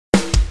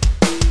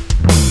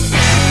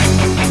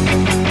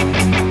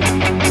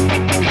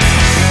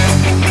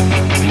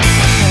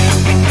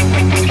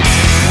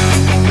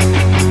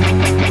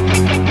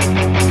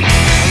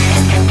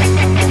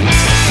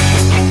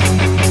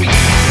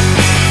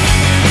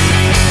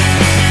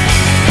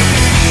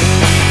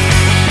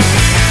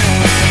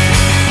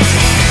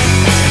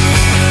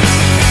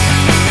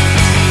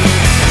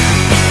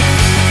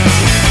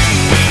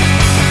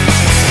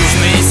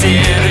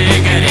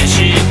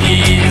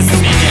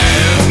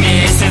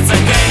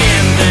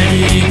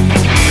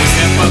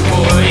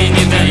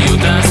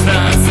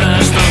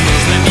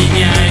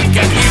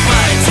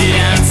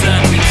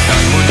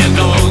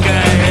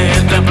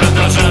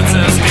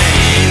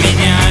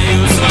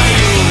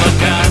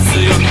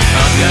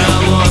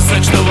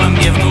список, что во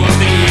мне внутри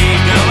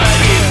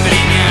говорит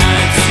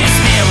принять и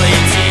смело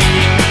идти.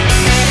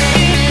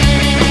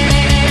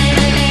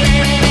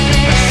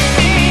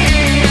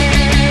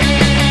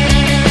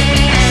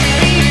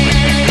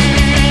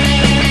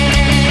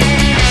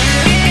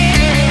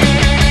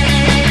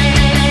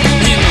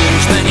 Не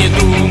нужно, не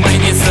думай,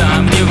 не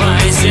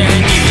сомневайся,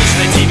 не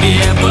вечно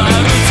тебе по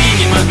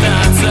рутине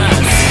мотаться.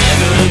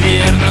 Следуй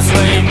верно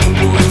своему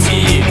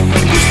пути,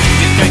 пусть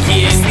будет как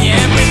есть, не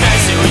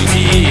пытайся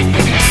уйти.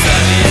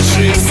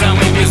 Совершив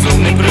самый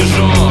безумный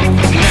прыжок,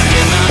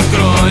 медленно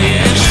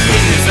откроешь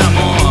пыльный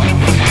замок.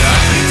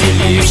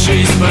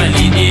 Определившись по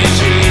линии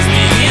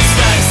жизни, не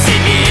ставь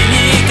себе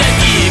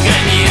никакие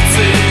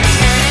границы.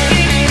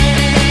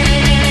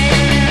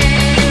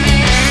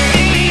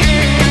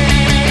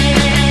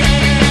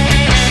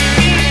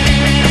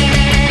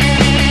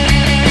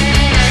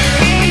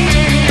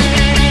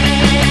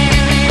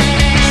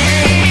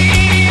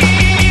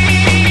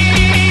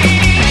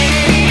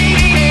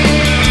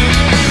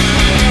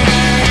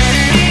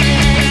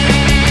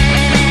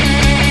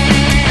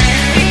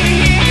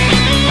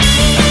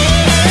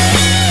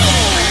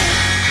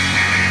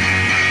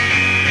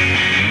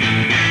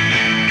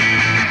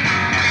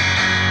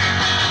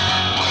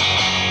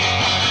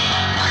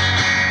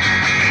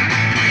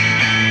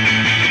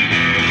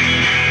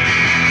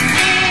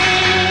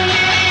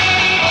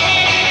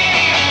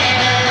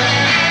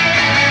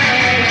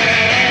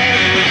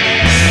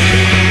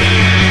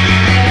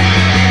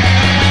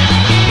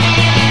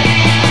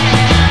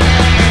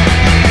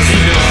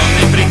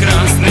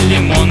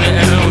 Лимоны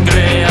Эрл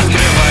Грей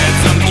открывают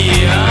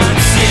замки от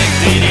всех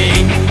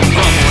дверей.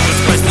 Поможет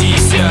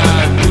спастись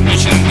от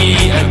будничных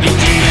дней,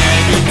 объединяя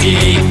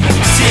людей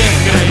всех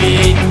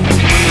кровей.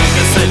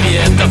 Много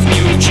советов, не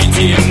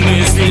учите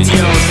мыслить,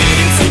 я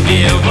уверен в себе.